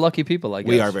nuts. We're lucky people, I guess.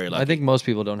 We are very lucky. I think most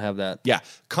people don't have that. Yeah,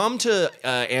 come to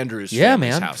Andrew's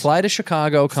family's house. Fly to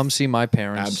Chicago. Come see my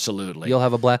parents. Absolutely. You'll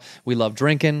have a blast. We love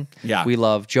drinking. Yeah. We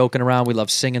love joking around. We love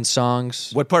singing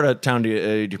songs. What part of town do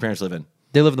your parents live in?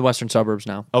 They live in the western suburbs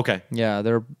now. Okay. Yeah,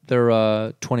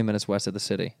 they're 20 minutes west of the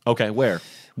city. Okay, where?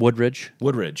 Woodridge.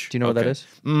 Woodridge. Do you know what that is?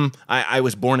 I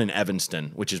was born in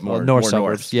Evanston, which is more north more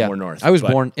suburbs. north. Yeah, more north. I was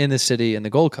born in the city in the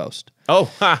Gold Coast. Oh,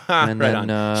 And right then,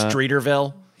 on.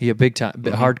 Streeterville. Yeah, big time,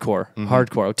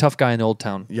 hardcore. A tough guy in Old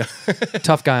Town. Yeah,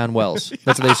 tough guy on Wells.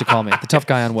 That's what they used to call me. The tough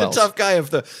guy on Wells. The tough guy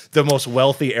of the most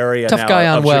wealthy area. Tough now guy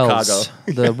on of Wells.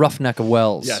 Chicago. The roughneck of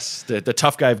Wells. Yes, the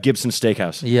tough guy of Gibson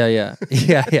Steakhouse. Yeah.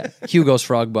 Hugo's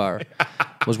Frog Bar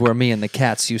was where me and the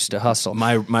cats used to hustle.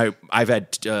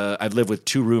 I've lived with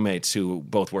two roommates who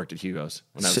both worked at Hugo's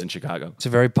when I was in Chicago. It's a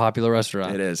very popular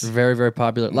restaurant. It is. Very, very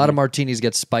popular. A lot of martinis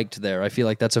get spiked there. I feel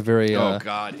like that's a very... Oh,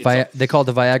 God. They call it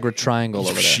the Viagra Triangle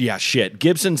over there. Yeah, shit.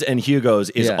 Gibson's and Hugo's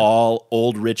is all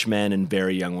old rich men and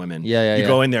very young women. You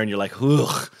go in there and you're like,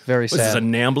 ugh. Very Is this sad. a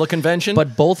NAMBLA convention?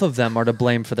 But both of them are to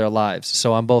blame for their lives.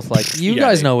 So I'm both like, you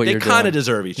guys know what you're doing. They kind of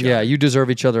deserve each other. Yeah, you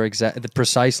deserve each other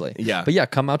precisely. Yeah. But yeah,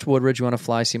 come out to Woodridge. You want to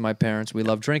fly, see my parents. We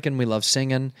love drinking. We love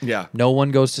singing. Yeah. No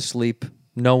one goes to sleep.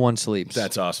 No one sleeps.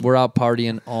 That's awesome. We're out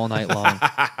partying all night long.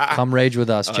 Come rage with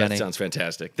us, Jenny. That sounds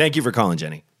fantastic. Thank you for calling,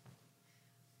 Jenny.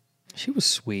 She was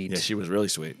sweet. Yeah, she was really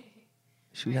sweet.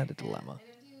 She had a dilemma. I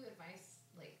don't do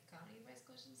comedy advice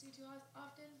questions too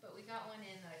often, but we got one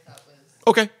in that I thought was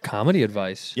Okay. Comedy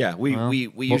advice. Yeah, we usually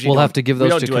we'll don't- have to give we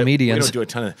those don't to do comedians. We don't do a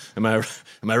ton of. Am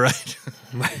I right?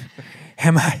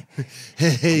 Am I?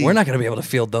 We're not going to be able to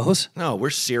field those. No, we're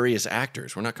serious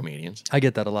actors. We're not comedians. I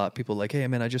get that a lot. People are like, hey,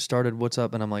 man, I just started. What's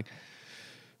up? And I'm like,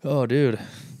 oh, dude.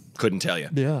 Couldn't tell you.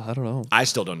 Yeah, I don't know. I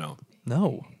still don't know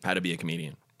No. how to be a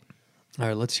comedian. All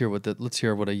right, let's hear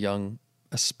what a young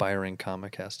aspiring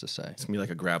comic has to say. It's gonna be like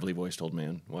a gravelly voiced old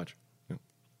man. Watch. Yeah.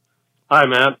 Hi,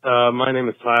 Matt. My name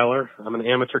is Tyler. I'm an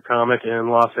amateur comic in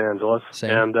Los Angeles.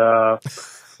 Same. And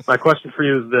my question for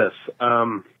you is this.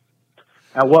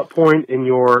 At what point in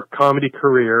your comedy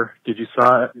career did you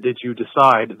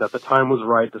decide that the time was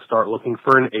right to start looking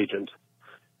for an agent?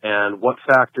 And what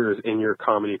factors in your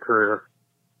comedy career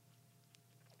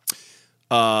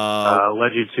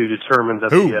led you to determine that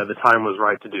the time was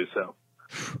right to do so?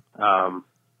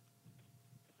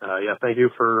 Thank you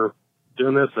for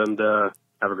doing this, and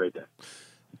have a great day.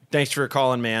 Thanks for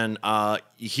calling, man.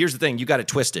 Here's the thing. You got it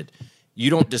twisted. You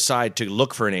don't decide to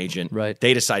look for an agent. Right.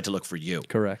 They decide to look for you.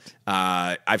 Correct.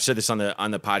 I've said this on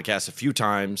the podcast a few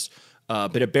times,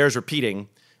 but it bears repeating.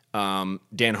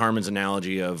 Dan Harmon's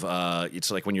analogy of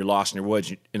it's like when you're lost in the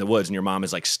woods and your mom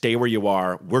is like, stay where you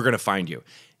are, we're going to find you.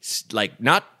 Like,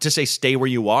 not to say stay where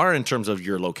you are in terms of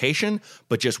your location,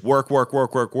 but just work,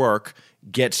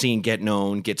 get seen, get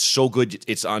known, get so good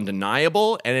it's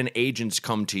undeniable, and then agents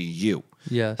come to you.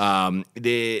 Yes.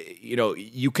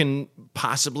 You can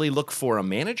possibly look for a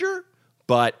manager,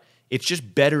 but it's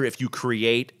just better if you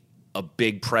create a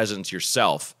big presence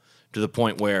yourself, to the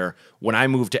point where when I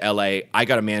moved to LA, I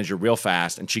got a manager real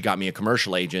fast, and she got me a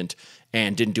commercial agent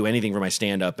and didn't do anything for my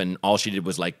stand-up, and all she did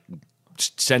was like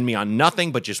send me on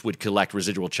nothing, but just would collect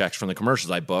residual checks from the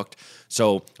commercials I booked.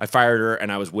 So I fired her,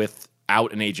 and I was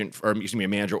without a manager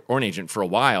or an agent for a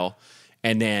while,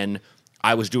 and then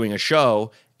I was doing a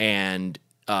show, and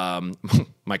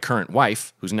my current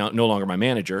wife, who's now no longer my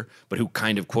manager, but who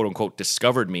kind of quote unquote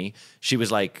discovered me, she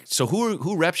was like, so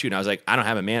who reps you? And I was like, I don't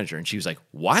have a manager. And she was like,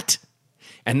 what?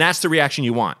 And that's the reaction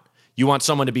you want. You want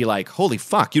someone to be like, holy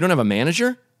fuck, you don't have a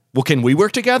manager? Well, can we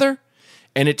work together?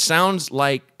 And it sounds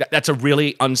like that's a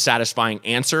really unsatisfying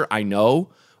answer, I know,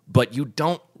 but you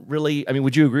don't really, I mean,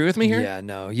 would you agree with me here? Yeah,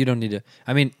 no, you don't need to.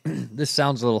 I mean, this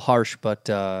sounds a little harsh,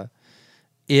 but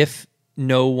if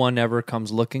no one ever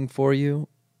comes looking for you,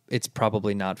 it's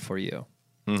probably not for you.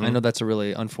 I know that's a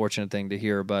really unfortunate thing to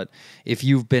hear, but if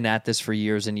you've been at this for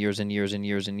years and years and years and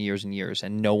years and years and years,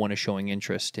 and no one is showing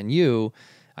interest in you,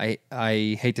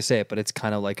 I hate to say it, but it's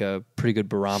kind of like a pretty good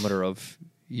barometer of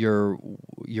your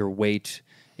weight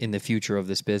in the future of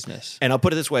this business. And I'll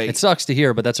put it this way: it sucks to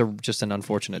hear, but that's just an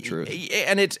unfortunate truth.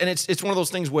 And it's one of those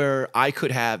things where I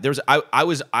could have.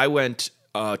 I went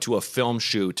to a film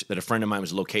shoot that a friend of mine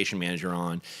was a location manager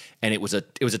on, and it was a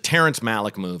Terrence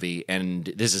Malick movie, and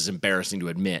this is embarrassing to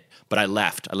admit, but I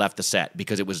left the set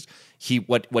because it was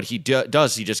what he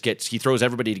does, he throws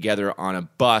everybody together on a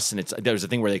bus, and there's a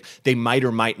thing where they might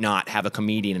or might not have a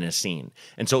comedian in a scene,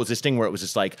 and so it was this thing where it was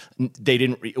just like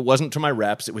it wasn't to my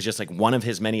reps, it was just like one of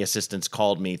his many assistants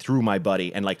called me through my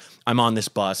buddy, and like I'm on this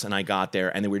bus, and I got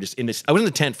there, and they were just in this. I was in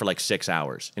the tent for like 6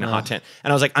 hours in a hot tent,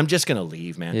 and I was like, I'm just gonna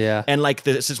leave, man. Yeah. And like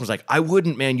the assistant was like, I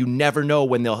wouldn't, man. You never know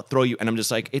when they'll throw you, and I'm just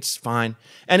like, it's fine.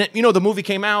 And the movie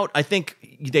came out. I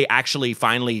think they actually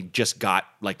finally just got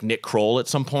like Nick Kroll at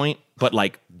some point, but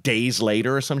like days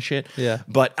later or some shit. Yeah.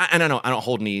 But I don't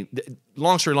hold any.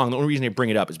 Long story long, the only reason I bring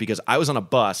it up is because I was on a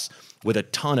bus with a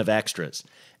ton of extras,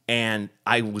 and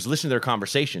I was listening to their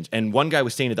conversations, and one guy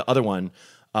was saying to the other one,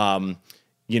 are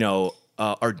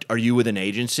you with an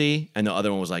agency? And the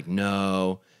other one was like,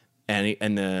 no.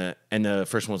 And the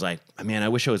first one was like, man, I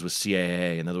wish I was with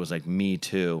CAA. And the other was like, me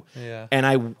too. Yeah. And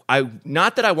I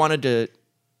not that I wanted to,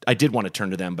 I did want to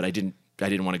turn to them, but I didn't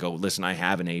want to go, listen, I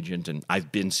have an agent and I've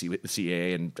been with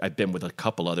CAA and I've been with a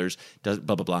couple others, blah,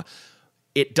 blah, blah.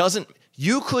 It doesn't,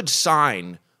 you could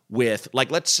sign with,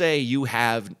 like, let's say you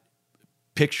have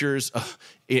pictures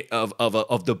of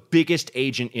the biggest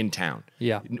agent in town.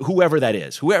 Yeah. Whoever that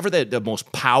is. Whoever the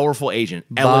most powerful agent.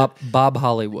 Bob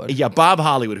Hollywood. Yeah, Bob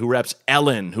Hollywood, who reps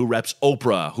Ellen, who reps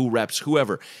Oprah, who reps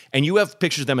whoever. And you have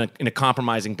pictures of them in a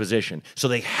compromising position. So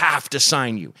they have to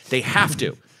sign you. They have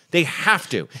to. They have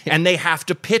to. And they have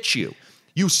to pitch you.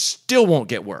 You still won't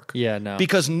get work. Yeah, no.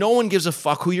 Because no one gives a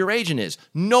fuck who your agent is.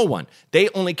 No one. They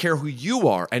only care who you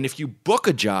are. And if you book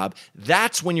a job,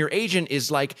 that's when your agent is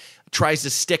like, tries to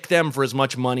stick them for as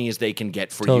much money as they can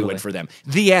get for you and for them.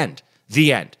 The end.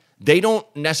 The end. They don't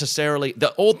necessarily,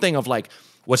 the old thing of like,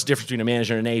 what's the difference between a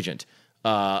manager and an agent?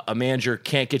 A manager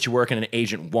can't get you work and an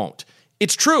agent won't.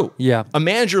 It's true. Yeah. A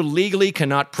manager legally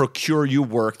cannot procure you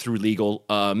work through legal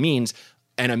means,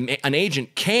 and an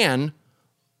agent can,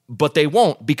 but they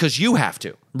won't because you have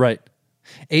to. Right.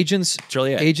 Agents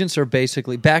really it. Agents are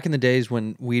basically, back in the days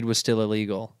when weed was still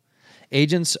illegal,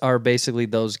 agents are basically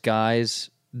those guys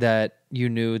that you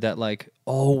knew that like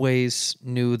always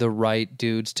knew the right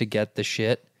dudes to get the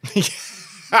shit.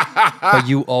 but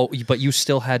you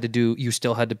still had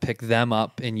to pick them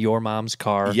up in your mom's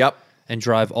car. Yep. And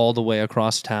drive all the way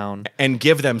across town and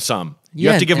give them some. You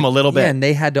have to give them a little bit. Yeah, and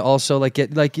they had to also like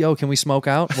get like, yo, can we smoke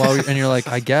out? And you're like,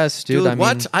 I guess, dude. I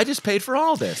what? mean, I just paid for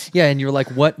all this. Yeah, and you're like,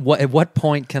 what? At what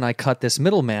point can I cut this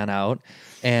middleman out?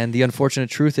 And the unfortunate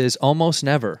truth is, almost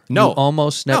never. No,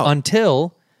 almost never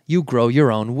until you grow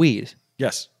your own weed.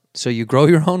 Yes. So you grow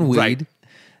your own weed. Right.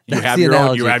 You That's have the your own.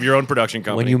 analogy. You have your own production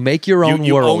company. When you make your own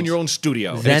you world, own your own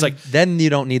studio. Then, and it's like, then you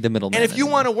don't need the middleman. and if you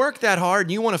want to work that hard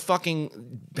and you want to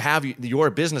fucking have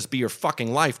your business be your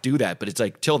fucking life, do that. But it's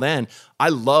like, till then, I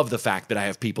love the fact that I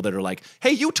have people that are like,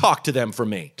 hey, you talk to them for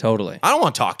me. Totally. I don't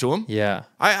want to talk to them. Yeah.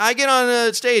 I get on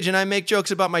a stage and I make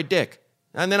jokes about my dick.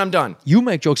 And then I'm done. You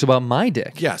make jokes about my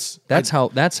dick. Yes. That's how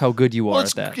good you are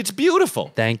at that. It's beautiful.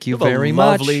 Thank you have a very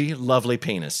much. Lovely, lovely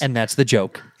penis. And that's the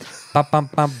joke. Bum, bum,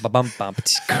 bum, bum, bum, bum.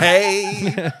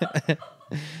 Hey.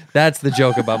 That's the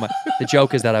joke about the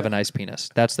joke is that I have a nice penis.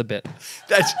 That's the bit.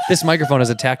 This microphone has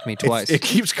attacked me twice. It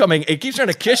keeps coming. It keeps trying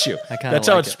to kiss you. I kinda That's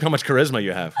like how much charisma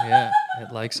you have. Yeah,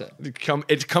 it likes it.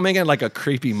 It's coming in like a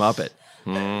creepy Muppet.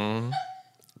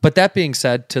 But that being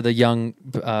said, to the young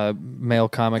male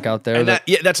comic out there,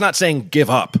 that's not saying give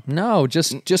up. No,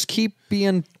 just keep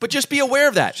being. But just be aware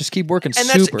of that. Just keep working and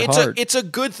super hard. It's a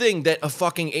good thing that a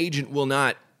fucking agent will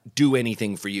not do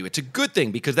anything for you. It's a good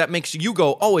thing because that makes you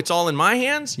go, oh, it's all in my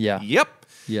hands? Yeah. Yep.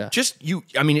 Yeah.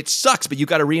 I mean, it sucks, but you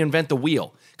got to reinvent the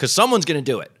wheel because someone's going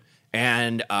to do it.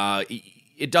 And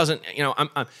it doesn't,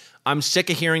 I'm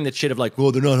sick of hearing that shit of like,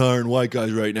 well, they're not hiring white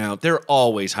guys right now. They're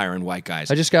always hiring white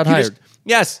guys. I just got hired.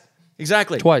 Yes,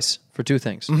 exactly. Twice for 2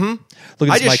 things. Mm-hmm. Look at this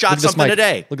I just mic. shot something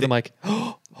today. Look at the mic.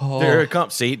 There it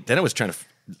comes. See, then it was trying to.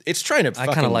 It's trying to. I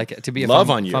kind of like it. To be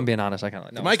love on you. If I'm being honest, I kind of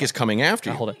like it. The mic is coming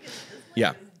after you. Hold it.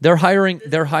 Yeah. They're hiring.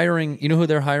 You know who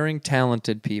they're hiring?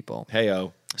 Talented people.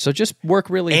 Heyo. So just work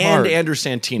really and hard. Andrew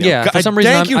Santino. Yeah, for some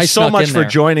reason thank you I so snuck much in for there.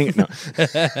 joining. No,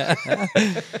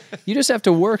 You just have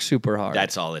to work super hard.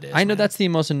 that's all it is. I know man. that's the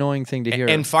most annoying thing to hear.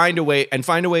 and find a way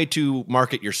to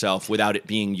market yourself without it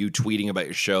being you tweeting about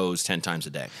your shows 10 times a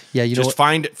day. Yeah, you know just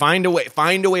what? find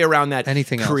a way around that.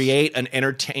 Anything else. Create an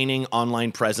entertaining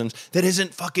online presence that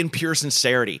isn't fucking pure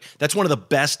sincerity. That's one of the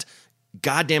best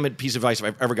goddamn it piece of advice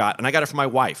I've ever got, and I got it from my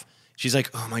wife. She's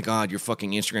like, "Oh my God, your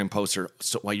fucking Instagram posts are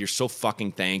you're so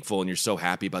fucking thankful and you're so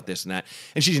happy about this and that."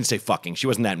 And she didn't say fucking. She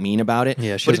wasn't that mean about it.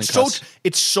 Yeah, she but doesn't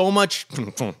it's so much.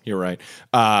 You're right.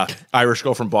 Irish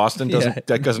girl from Boston that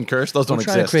doesn't curse. Those don't We're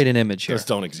exist. trying to create an image here. Those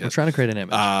don't exist. We're trying to create an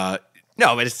image.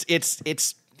 No, but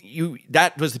it's you.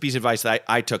 That was the piece of advice that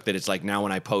I took. That it's like now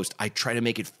when I post, I try to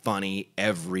make it funny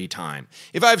every time.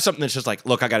 If I have something that's just like,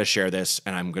 look, I got to share this,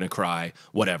 and I'm gonna cry,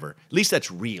 whatever. At least that's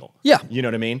real. Yeah. You know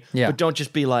what I mean? Yeah. But don't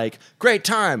just be like, great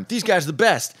time. These guys are the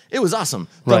best. It was awesome.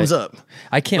 Thumbs Right. up.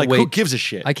 I can't like, wait. Who gives a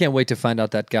shit? I can't wait to find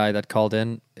out that guy that called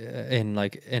in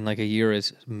like a year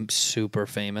is super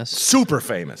famous. Super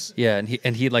famous. Yeah, and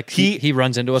he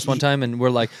runs into us one time, and we're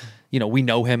like, we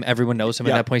know him. Everyone knows him.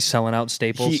 Yeah. At that point, he's selling out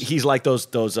Staples. He's like those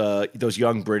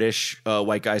young British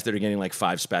white guys that are getting like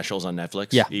 5 specials on Netflix.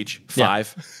 Yeah. Each Yeah.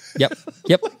 5.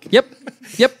 Yep.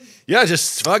 Yeah,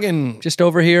 just fucking. Just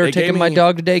over here They taking gave my me-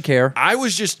 dog to daycare. I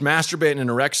was just masturbating in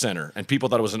a rec center, and people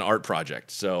thought it was an art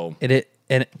project. So It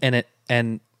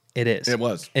is. It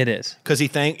was. It is. because he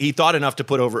thought enough to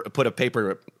put a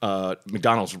paper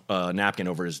McDonald's napkin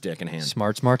over his dick and hand.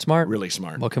 Smart. Really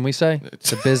smart. What can we say?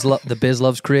 The biz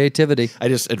loves creativity. I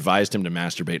just advised him to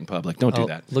masturbate in public. Don't do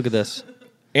that, Look at this.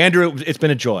 Andrew. It's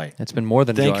been a joy. It's been more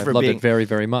than Thank joy. you I've for loved being- it very,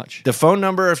 very much. The phone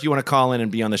number, if you want to call in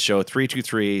and be on the show,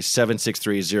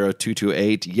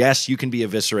 323-763-0228. Yes, you can be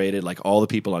eviscerated like all the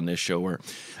people on this show were.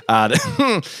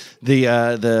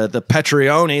 The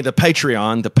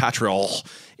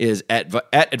Patreon is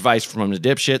at Advice from a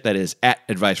Dipshit. That is at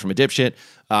Advice from a Dipshit.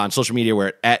 On social media,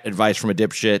 we're at Advice from a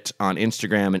Dipshit on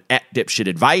Instagram and at Dipshit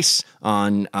Advice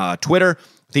on Twitter.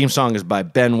 Theme song is by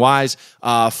Ben Wise.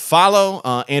 Follow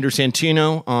Andrew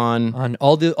Santino on On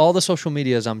all the social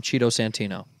medias, I'm Cheeto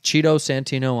Santino. Cheeto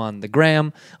Santino on the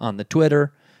gram, on the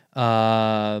Twitter.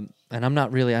 And I'm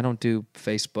not really. I don't do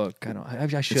Facebook.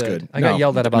 I should. It's good. I got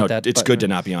yelled at about No, that. It's but- good to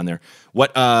not be on there.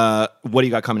 What do you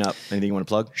got coming up? Anything you want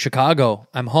to plug? Chicago.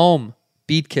 I'm home.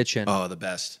 Beat Kitchen. Oh, the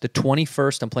best. The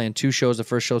 21st, I'm playing 2 shows. The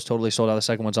first show's totally sold out. The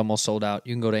second one's almost sold out.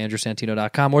 You can go to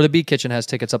andrewsantino.com, or the Beat Kitchen has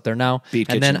tickets up there now. Beat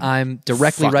and then Kitchen I'm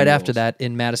directly fucking right after rules. that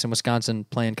in Madison, Wisconsin,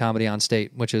 playing Comedy on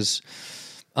State, which is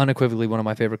unequivocally one of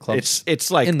my favorite clubs.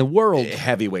 It's like in the world.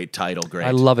 heavyweight title. Great.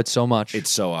 I love it so much.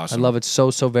 It's so awesome. I love it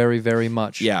so very, very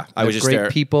much. Yeah, I They're was just great there.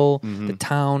 Mm-hmm. people. The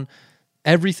town,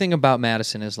 everything about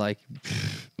Madison is like,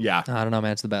 Yeah. I don't know,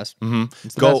 man. It's the best.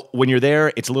 It's the Go best. when you're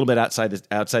there. It's a little bit outside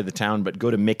the town, but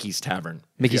go to Mickey's Tavern.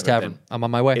 if Mickey's you haven't Tavern. been. I'm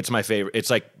on my way. It's my favorite. It's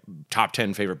like top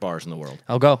 10 favorite bars in the world.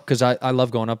 I'll go because I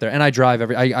love going up there, and I drive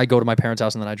I go to my parents'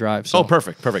 house and then I drive. So. Oh,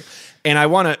 perfect. And I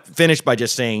want to finish by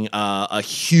just saying a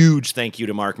huge thank you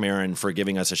to Mark Maron for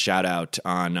giving us a shout out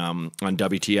on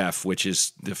WTF, which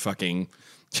is the fucking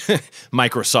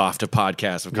Microsoft of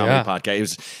podcasts, of comedy Yeah.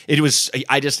 podcast. It was.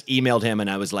 I just emailed him and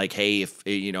I was like, hey,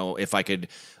 if I could.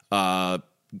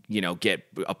 Get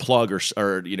a plug or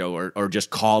just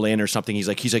call in or something.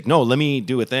 He's like, no, let me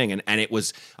do a thing. And I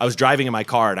was driving in my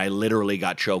car and I literally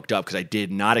got choked up because I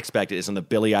did not expect it. It's on the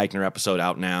Billy Eichner episode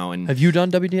out now. And Have you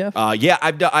done WTF? yeah,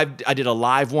 I did a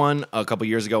live one a couple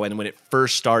years ago. And when it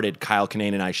first started, Kyle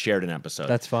Kinane and I shared an episode.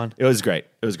 That's fun. It was great.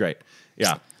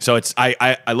 Yeah. So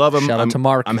I love him. Shout out to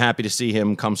Mark. I'm happy to see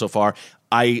him come so far.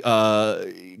 He's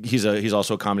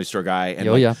also a Comedy Store guy, and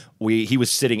Oh, yeah. he was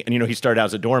sitting, and he started out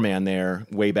as a doorman there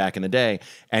way back in the day,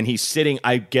 and he's sitting.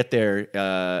 I get there,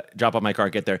 drop off my car,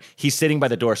 get there. He's sitting by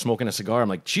the door smoking a cigar. I'm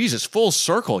like, Jesus, full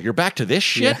circle. You're back to this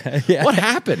shit. Yeah. What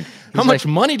happened? How much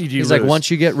money did you He's lose? like,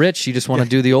 once you get rich, you just want to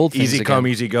do the old things easy again. come,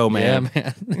 easy go, man.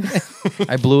 Yeah, man.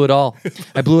 I blew it all.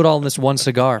 In this one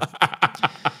cigar.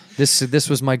 This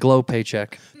was my glow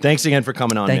paycheck. Thanks again for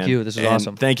coming on. Thank man. you. This is And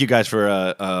awesome. Thank you guys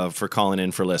for calling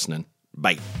in, for listening.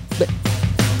 Bye.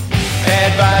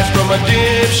 Advice from a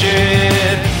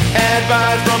dipshit.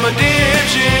 Advice from a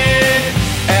dipshit.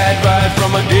 Advice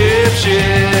from a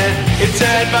dipshit. It's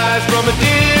advice from a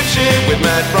dipshit with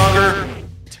Matt Bronger.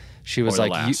 She was Or the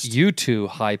like, last. you two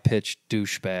high-pitched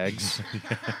douchebags.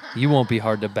 You won't be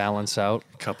hard to balance out.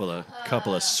 Couple of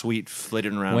sweet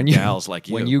flitting around gals like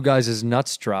you. When you guys'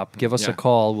 nuts drop, give us Yeah. a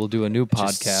call. We'll do a new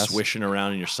just podcast. swishing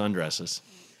around in your sundresses.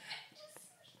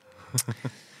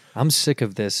 I'm sick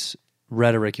of this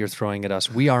rhetoric you're throwing at us.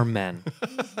 We are men.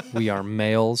 We are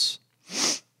males.